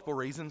for multiple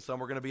reasons. Some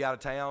were going to be out of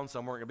town,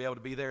 some weren't going to be able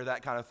to be there,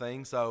 that kind of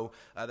thing. So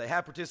they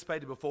have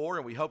participated before,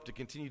 and we hope to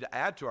continue to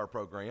add to our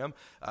program.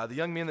 The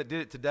young men that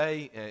did it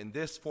today in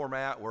this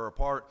format were a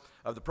part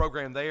of the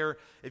program there.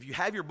 If you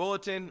have your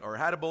bulletin or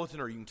had a bulletin,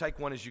 or you can take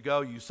one as you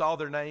go, you saw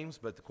their names,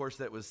 but of course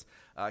that was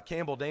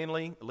Campbell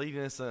Danley, lead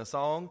leading us in a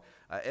song.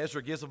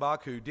 Ezra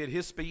Giselbach, who did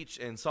his speech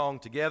and song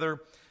together.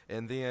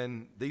 And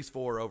then these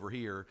four over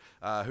here,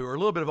 who are a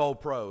little bit of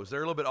old pros. They're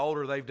a little bit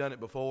older. They've done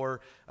it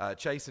before.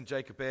 Chase and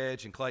Jacob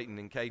Edge and Clayton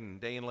and Caden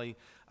Danley.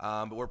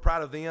 But we're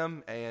proud of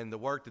them and the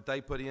work that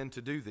they put in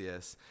to do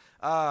this.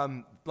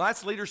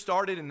 Last Leader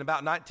started in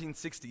about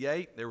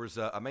 1968. There was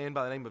a man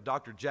by the name of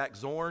Dr. Jack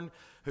Zorn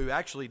who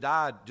actually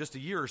died just a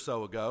year or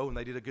so ago, and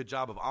they did a good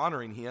job of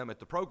honoring him at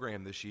the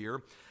program this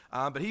year.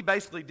 But he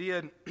basically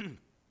did...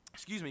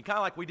 kind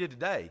of like we did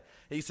today.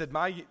 He said,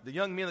 the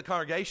young men in the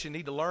congregation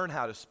need to learn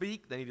how to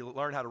speak. They need to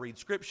learn how to read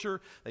Scripture.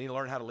 They need to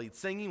learn how to lead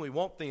singing. We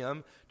want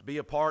them to be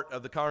a part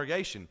of the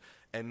congregation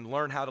and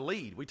learn how to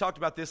lead. We talked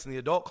about this in the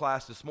adult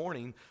class this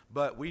morning,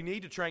 but we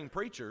need to train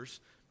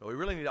preachers, but we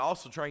really need to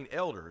also train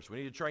elders. We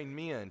need to train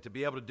men to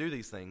be able to do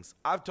these things.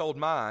 I've told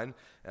mine,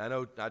 and I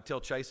know I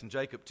tell Chase and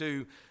Jacob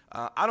too,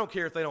 I don't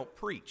care if they don't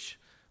preach.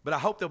 But I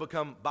hope they'll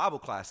become Bible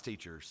class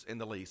teachers in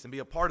the least and be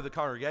a part of the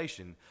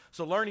congregation.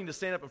 So learning to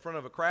stand up in front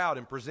of a crowd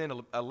and present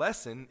a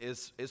lesson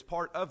is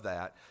part of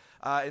that.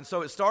 And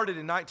so it started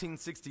in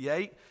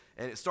 1968,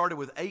 and it started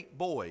with 8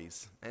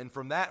 boys. And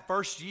from that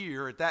first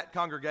year at that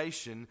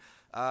congregation,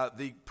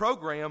 the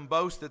program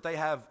boasts that they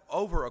have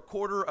over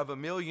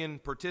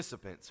 250,000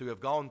 participants who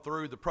have gone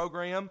through the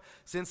program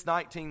since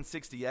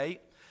 1968.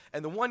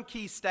 And the one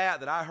key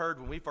stat that I heard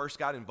when we first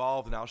got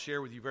involved, and I'll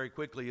share with you very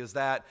quickly, is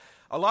that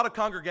a lot of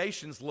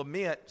congregations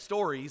lament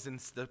stories, and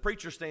the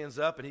preacher stands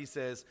up and he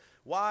says,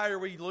 "Why are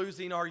we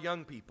losing our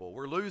young people?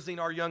 We're losing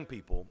our young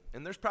people."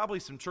 And there's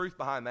probably some truth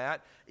behind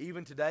that.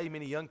 Even today,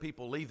 many young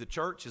people leave the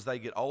church as they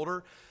get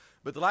older.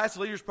 But the Last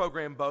Leaders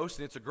program boasts,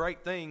 and it's a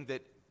great thing,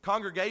 that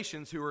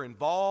congregations who are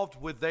involved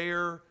with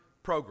their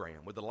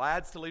program, with the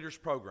Lads to Leaders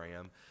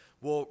program,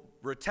 will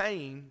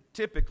retain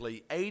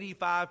typically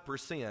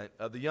 85%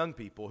 of the young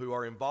people who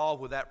are involved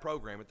with that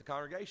program at the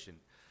congregation.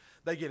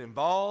 They get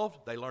involved,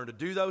 they learn to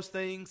do those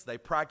things, they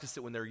practice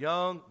it when they're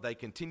young, they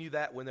continue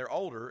that when they're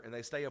older, and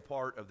they stay a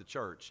part of the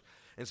church.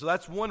 And so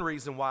that's one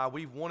reason why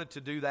we've wanted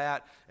to do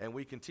that, and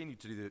we continue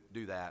to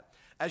do that.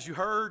 As you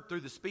heard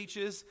through the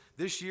speeches,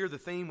 this year the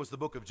theme was the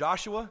book of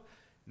Joshua.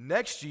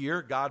 Next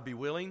year, God be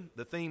willing,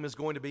 the theme is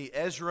going to be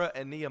Ezra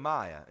and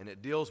Nehemiah, and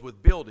it deals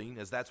with building,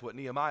 as that's what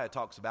Nehemiah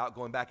talks about,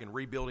 going back and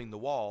rebuilding the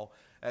wall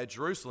at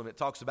Jerusalem. It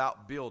talks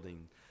about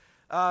building.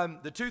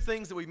 The two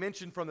things that we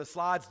mentioned from the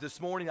slides this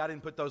morning, I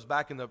didn't put those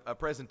back in the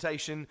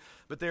presentation,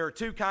 but there are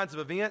two kinds of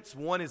events.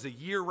 One is a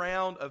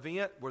year-round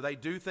event where they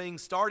do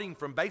things starting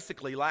from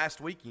basically last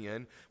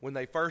weekend when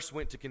they first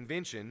went to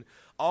convention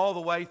all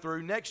the way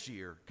through next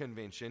year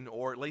convention,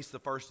 or at least the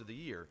first of the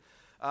year.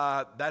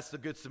 That's the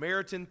Good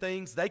Samaritan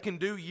things. They can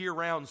do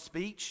year-round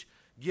speech,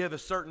 give a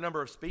certain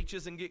number of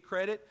speeches and get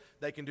credit.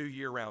 They can do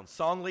year-round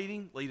song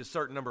leading, lead a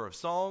certain number of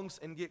songs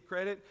and get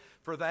credit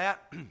for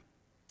that.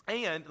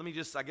 And let me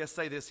just,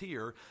 say this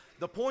here.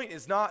 The point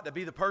is not to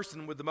be the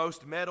person with the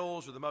most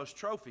medals or the most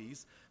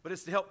trophies, but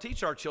it's to help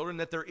teach our children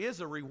that there is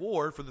a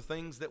reward for the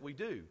things that we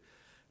do.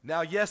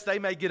 Now, yes, they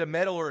may get a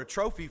medal or a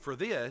trophy for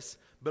this,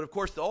 but of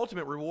course the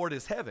ultimate reward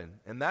is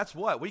heaven. And that's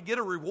what? We get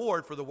a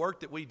reward for the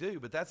work that we do,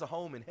 but that's a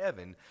home in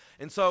heaven.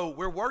 And so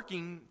we're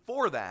working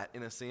for that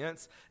in a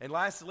sense. And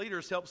Last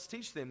Leaders helps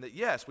teach them that,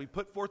 yes, we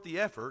put forth the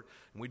effort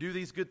and we do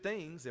these good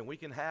things and we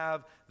can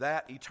have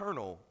that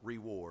eternal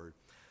reward.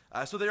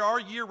 So there are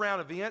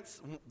year-round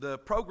events. The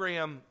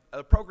program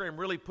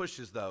really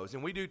pushes those,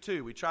 and we do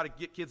too. We try to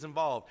get kids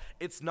involved.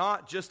 It's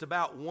not just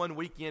about one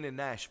weekend in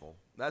Nashville.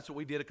 That's what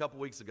we did a couple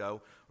weeks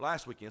ago,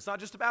 last weekend. It's not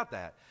just about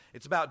that.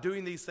 It's about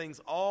doing these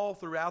things all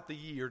throughout the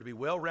year to be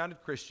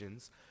well-rounded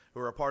Christians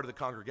who are a part of the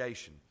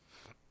congregation.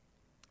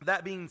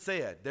 That being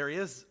said, there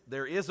is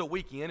a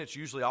weekend. It's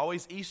usually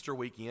always Easter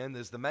weekend.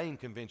 There's the main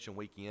convention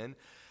weekend.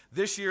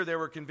 This year there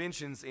were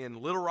conventions in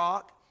Little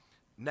Rock,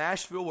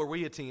 Nashville, where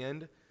we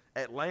attend,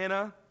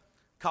 Atlanta,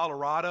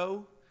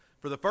 Colorado.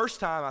 For the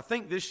first time, I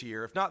think this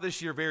year, if not this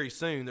year, very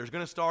soon, there's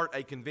going to start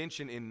a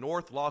convention in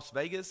North Las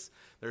Vegas.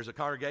 There's a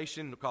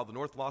congregation called the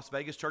North Las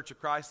Vegas Church of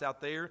Christ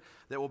out there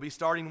that will be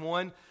starting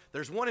one.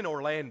 There's one in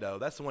Orlando.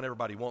 That's the one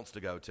everybody wants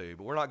to go to,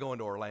 but we're not going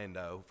to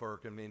Orlando for a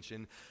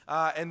convention.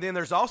 And then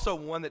there's also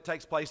one that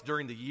takes place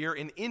during the year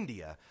in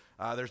India.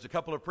 There's a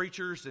couple of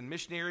preachers and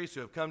missionaries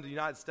who have come to the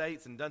United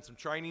States and done some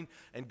training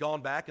and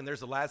gone back, and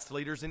there's the Lads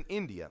Leaders in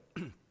India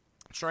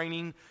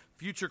training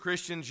future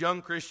Christians,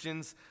 young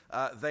Christians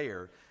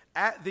there.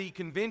 At the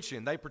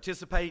convention, they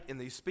participate in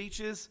these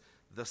speeches,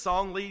 the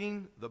song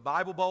leading, the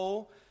Bible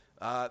Bowl,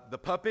 the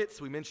puppets.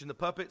 We mentioned the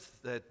puppets,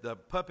 the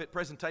puppet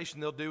presentation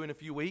they'll do in a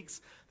few weeks.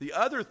 The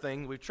other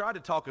thing we've tried to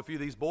talk a few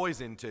of these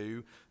boys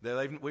into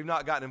that we've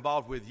not gotten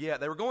involved with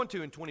yet. They were going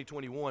to in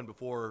 2021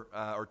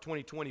 or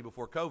 2020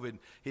 before COVID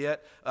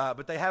hit,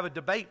 but they have a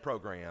debate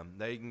program.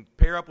 They can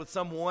pair up with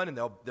someone, and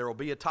there will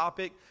be a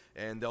topic,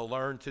 and they'll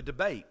learn to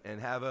debate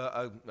and have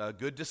a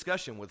good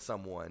discussion with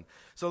someone.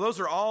 So those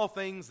are all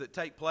things that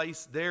take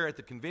place there at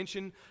the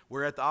convention.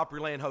 We're at the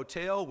Opryland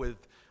Hotel with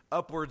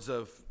upwards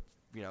of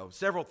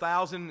several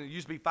thousand. It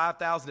used to be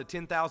 5,000 to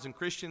 10,000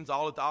 Christians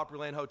all at the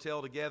Opryland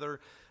Hotel together,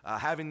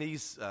 having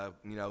these,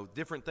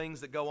 different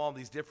things that go on,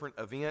 these different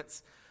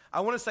events. I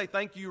want to say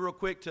thank you real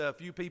quick to a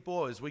few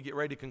people as we get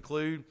ready to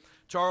conclude.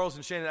 Charles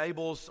and Shannon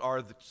Abels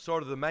are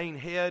sort of the main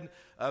head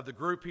of the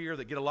group here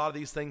that get a lot of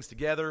these things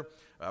together.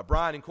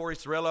 Brian and Corey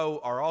Sorello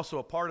are also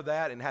a part of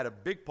that and had a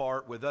big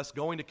part with us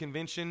going to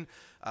convention.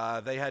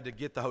 They had to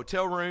get the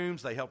hotel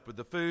rooms. They helped with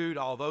the food,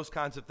 all those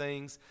kinds of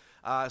things.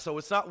 So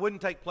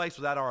wouldn't take place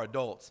without our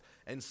adults.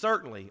 And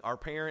certainly our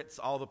parents,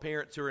 all the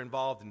parents who are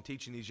involved in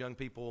teaching these young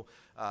people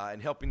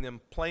and helping them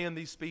plan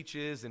these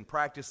speeches and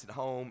practice at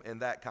home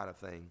and that kind of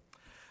thing.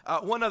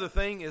 One other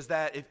thing is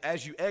that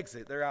as you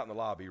exit, they're out in the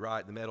lobby,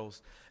 right, the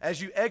medals. As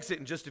you exit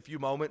in just a few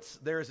moments,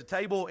 there is a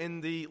table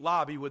in the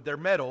lobby with their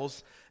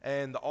medals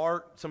and the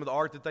art, some of the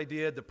art that they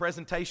did, the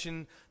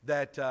presentation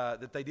that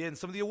they did, and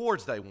some of the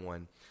awards they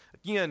won.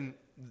 Again,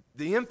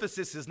 the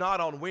emphasis is not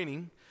on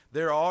winning.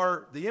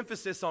 The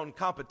emphasis on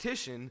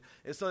competition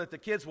is so that the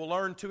kids will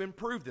learn to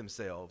improve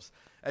themselves.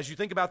 As you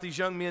think about these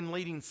young men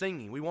leading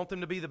singing, we want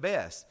them to be the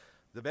best.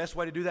 The best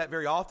way to do that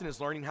very often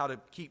is learning how to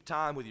keep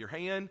time with your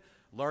hand,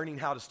 learning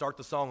how to start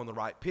the song on the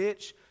right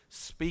pitch,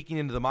 speaking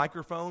into the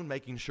microphone,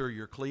 making sure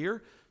you're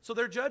clear. So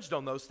they're judged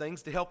on those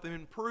things to help them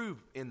improve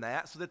in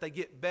that so that they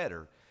get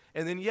better.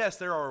 And then, yes,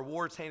 there are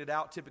awards handed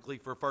out typically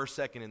for first,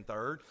 second, and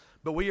third.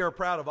 But we are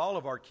proud of all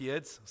of our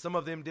kids. Some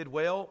of them did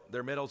well.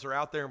 Their medals are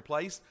out there in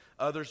place.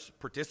 Others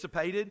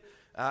participated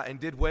and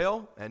did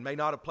well and may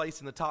not have placed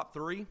in the top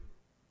 3.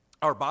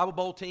 Our Bible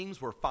Bowl teams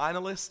were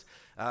finalists,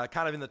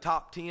 kind of in the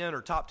top 10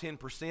 or top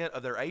 10%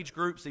 of their age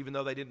groups, even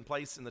though they didn't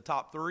place in the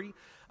top 3.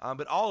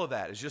 But all of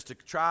that is just to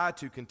try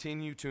to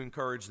continue to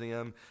encourage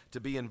them to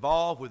be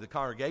involved with the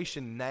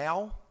congregation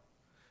now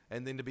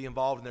and then to be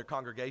involved in their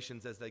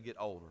congregations as they get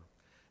older.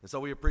 And so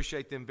we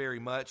appreciate them very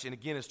much. And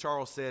again, as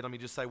Charles said, let me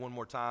just say one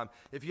more time,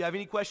 if you have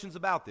any questions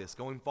about this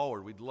going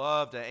forward, we'd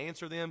love to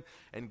answer them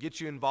and get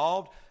you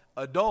involved.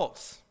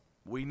 Adults,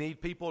 we need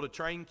people to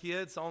train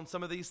kids on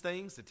some of these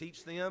things, to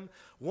teach them.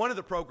 One of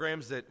the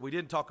programs that we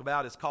didn't talk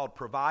about is called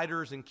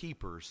Providers and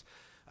Keepers.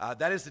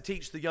 That is to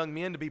teach the young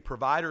men to be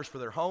providers for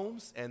their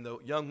homes and the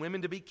young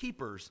women to be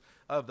keepers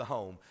of the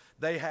home.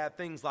 They have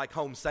things like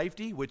home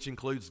safety, which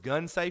includes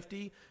gun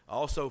safety,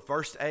 also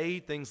first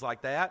aid, things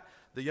like that.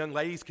 The young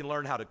ladies can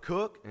learn how to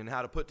cook and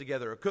how to put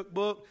together a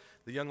cookbook.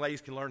 The young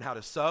ladies can learn how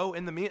to sew,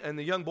 and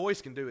the young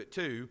boys can do it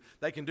too.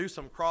 They can do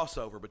some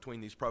crossover between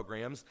these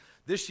programs.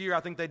 This year,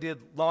 I think they did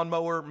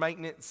lawnmower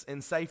maintenance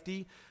and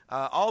safety.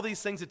 All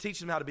these things to teach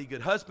them how to be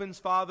good husbands,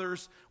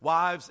 fathers,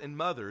 wives, and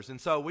mothers. And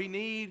so we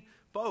need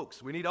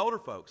folks, we need older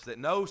folks that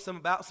know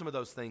about some of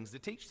those things to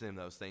teach them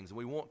those things, and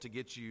we want to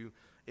get you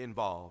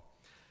involved.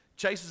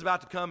 Chase is about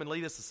to come and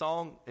lead us a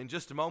song in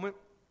just a moment.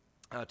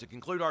 To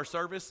conclude our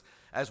service,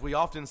 as we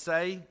often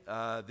say,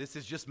 this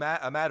is just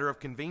a matter of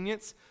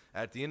convenience.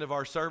 At the end of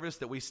our service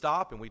that we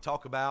stop and we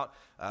talk about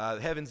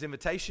heaven's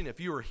invitation. If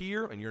you are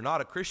here and you're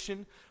not a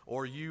Christian,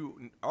 or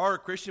you are a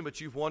Christian but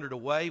you've wandered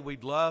away,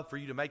 we'd love for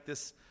you to make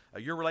this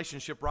your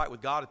relationship right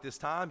with God at this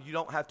time. You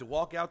don't have to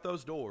walk out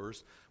those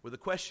doors with a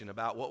question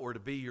about what were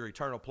to be your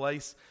eternal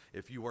place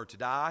if you were to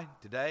die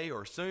today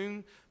or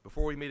soon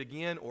before we meet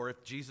again, or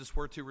if Jesus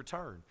were to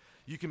return.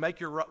 You can make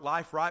your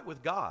life right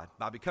with God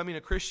by becoming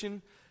a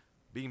Christian,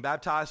 being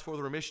baptized for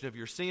the remission of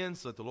your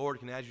sins so that the Lord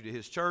can add you to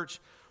his church,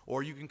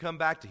 or you can come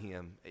back to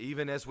him.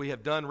 Even as we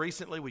have done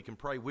recently, we can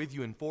pray with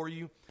you and for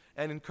you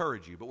and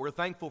encourage you. But we're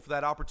thankful for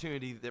that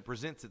opportunity that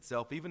presents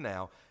itself even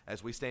now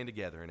as we stand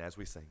together and as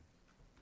we sing.